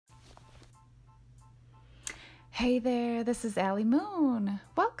Hey there, this is Allie Moon.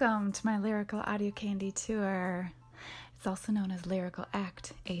 Welcome to my Lyrical Audio Candy Tour. It's also known as Lyrical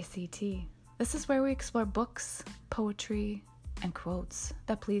Act, ACT. This is where we explore books, poetry, and quotes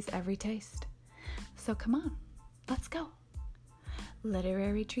that please every taste. So come on, let's go.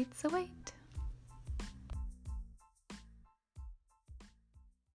 Literary treats await.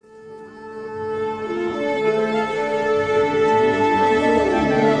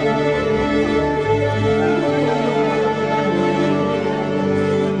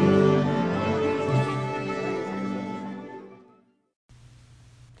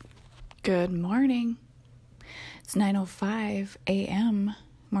 Good morning. It's 9:05 a.m.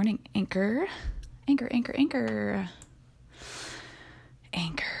 Morning, Anchor. Anchor.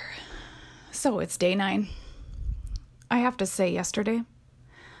 So it's day 9. I have to say, yesterday,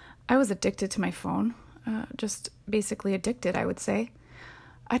 I was addicted to my phone. Just basically addicted, I would say.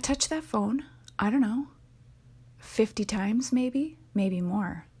 I touched that phone, I don't know, 50 times maybe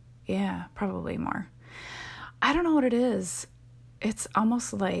more. Yeah, probably more. I don't know what it is. It's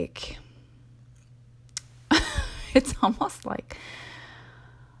almost like...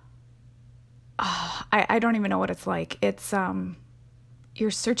 I don't even know what it's like. It's,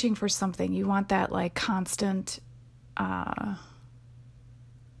 you're searching for something. You want that like constant,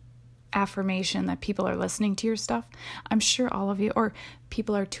 affirmation that people are listening to your stuff. I'm sure all of you, or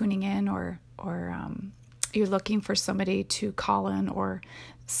people are tuning in, or you're looking for somebody to call in or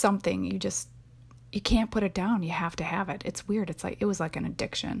something. You can't put it down. You have to have it. It's weird. It was like an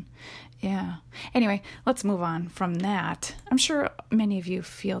addiction. Yeah. Anyway, let's move on from that. I'm sure many of you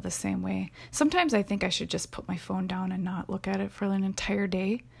feel the same way. Sometimes I think I should just put my phone down and not look at it for an entire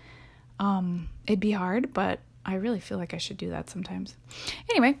day. It'd be hard, but I really feel like I should do that sometimes.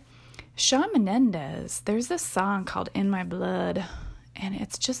 Anyway, Shawn Mendes, there's this song called In My Blood, and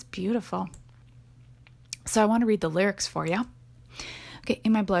it's just beautiful. So I want to read the lyrics for you. Okay,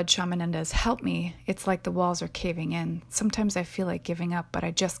 in my blood, Shawn Mendes, help me. It's like the walls are caving in. Sometimes I feel like giving up, but I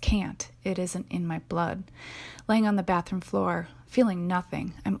just can't. It isn't in my blood. Laying on the bathroom floor, feeling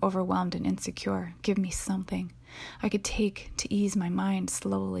nothing. I'm overwhelmed and insecure. Give me something I could take to ease my mind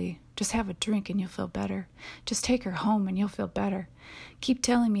slowly. Just have a drink and you'll feel better. Just take her home and you'll feel better. Keep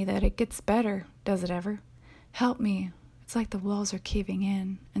telling me that it gets better. Does it ever? Help me. It's like the walls are caving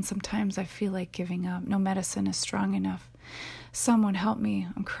in, and sometimes I feel like giving up. No medicine is strong enough. Someone help me.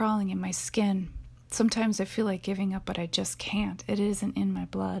 I'm crawling in my skin. Sometimes I feel like giving up, but I just can't. It isn't in my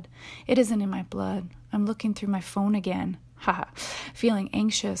blood. It isn't in my blood. I'm looking through my phone again. Haha. Feeling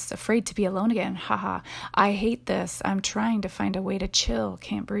anxious, afraid to be alone again. Haha. I hate this. I'm trying to find a way to chill.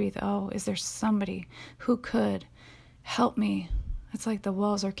 Can't breathe. Oh, is there somebody who could help me? It's like the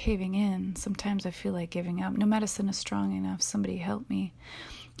walls are caving in. Sometimes I feel like giving up. No medicine is strong enough. Somebody help me.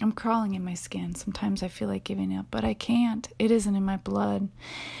 I'm crawling in my skin. Sometimes I feel like giving up, but I can't. It isn't in my blood.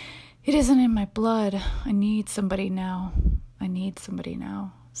 It isn't in my blood. I need somebody now.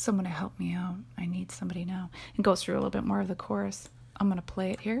 Someone to help me out. I need somebody now. And goes through a little bit more of the chorus. I'm going to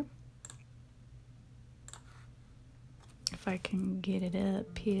play it here. If I can get it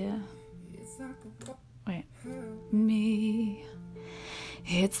up here. Wait. Me.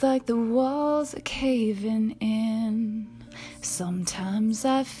 It's like the walls are caving in. Sometimes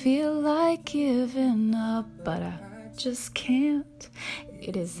I feel like giving up, but I just can't.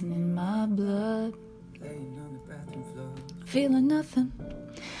 It isn't in my blood. Feeling nothing,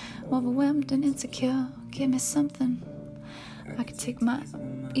 overwhelmed and insecure. Give me something I could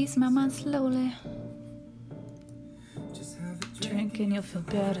ease my mind slowly. Drink and you'll feel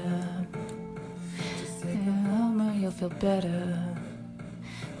better. Yeah, you'll feel better.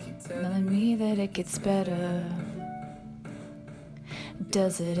 Telling me that it gets better.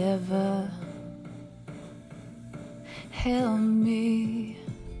 Does it ever? Help me.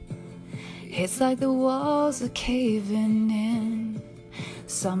 It's like the walls are caving in.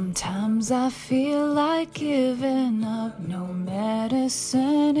 Sometimes I feel like giving up. No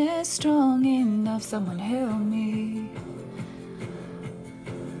medicine is strong enough. Someone help me.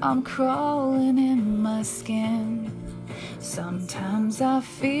 I'm crawling in my skin. Sometimes I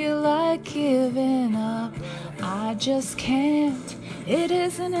feel like giving up. I just can't. It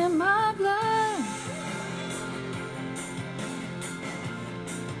isn't in my blood.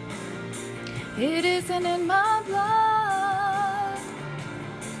 It isn't in my blood.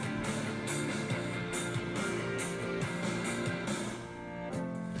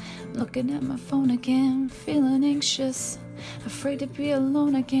 Looking at my phone again, feeling anxious, afraid to be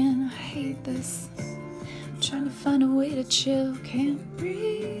alone again. I hate this. Trying to find a way to chill, can't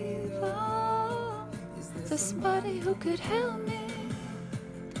breathe. Oh, is there somebody who could help me?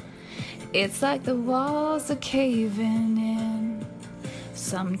 It's like the walls are caving in.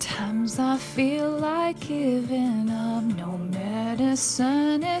 Sometimes I feel like giving up. No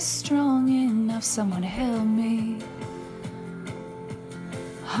medicine is strong enough. Someone help me.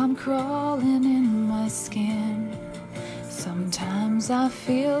 I'm crawling in my skin. Sometimes I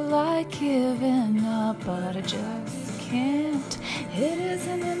feel like giving up, but I just can't. It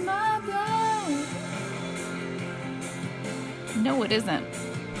isn't in my blood. No, it isn't.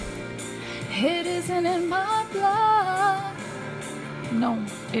 It isn't in my blood. No,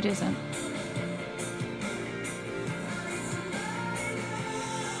 it isn't.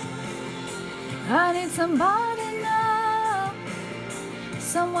 I need somebody now.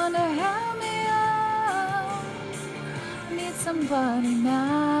 Someone to help me out. I need somebody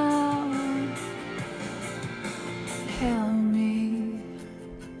now. Help me.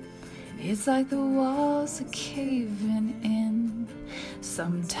 It's like the walls are caving in.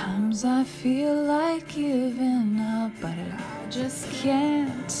 Sometimes I feel like giving up, but I just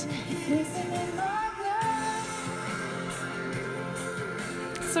can't. Listen in my blood.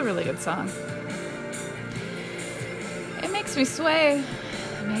 It's a really good song. It makes me sway.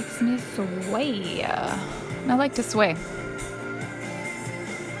 It makes me sway. I like to sway.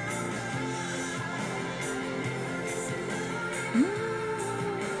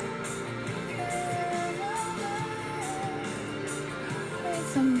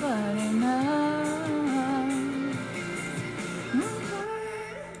 Somebody now.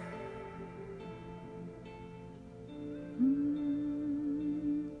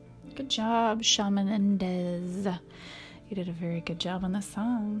 Good job, Shawn Mendes. You did a very good job on this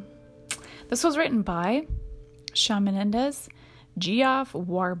song. This was written by Shawn Mendes, Geoff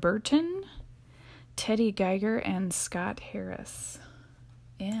Warburton, Teddy Geiger, and Scott Harris.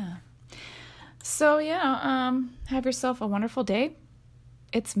 Yeah. So have yourself a wonderful day.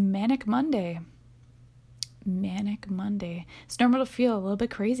 It's Manic Monday. Manic Monday. It's normal to feel a little bit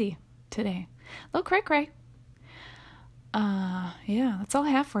crazy today. A little cray-cray. That's all I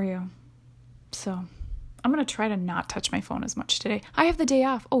have for you. So I'm going to try to not touch my phone as much today. I have the day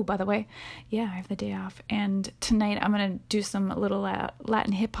off. Oh, by the way, I have the day off. And tonight I'm going to do some little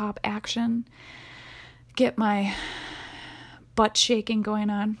Latin hip-hop action. Get my butt shaking going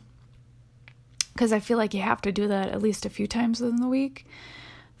on. Because I feel like you have to do that at least a few times within the week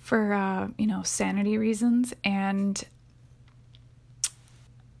for, sanity reasons. And,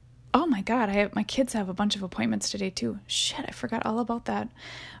 oh my God, my kids have a bunch of appointments today too. Shit, I forgot all about that.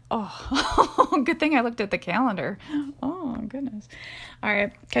 Oh, good thing I looked at the calendar. Oh, goodness. All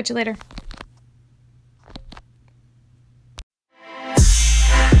right, catch you later.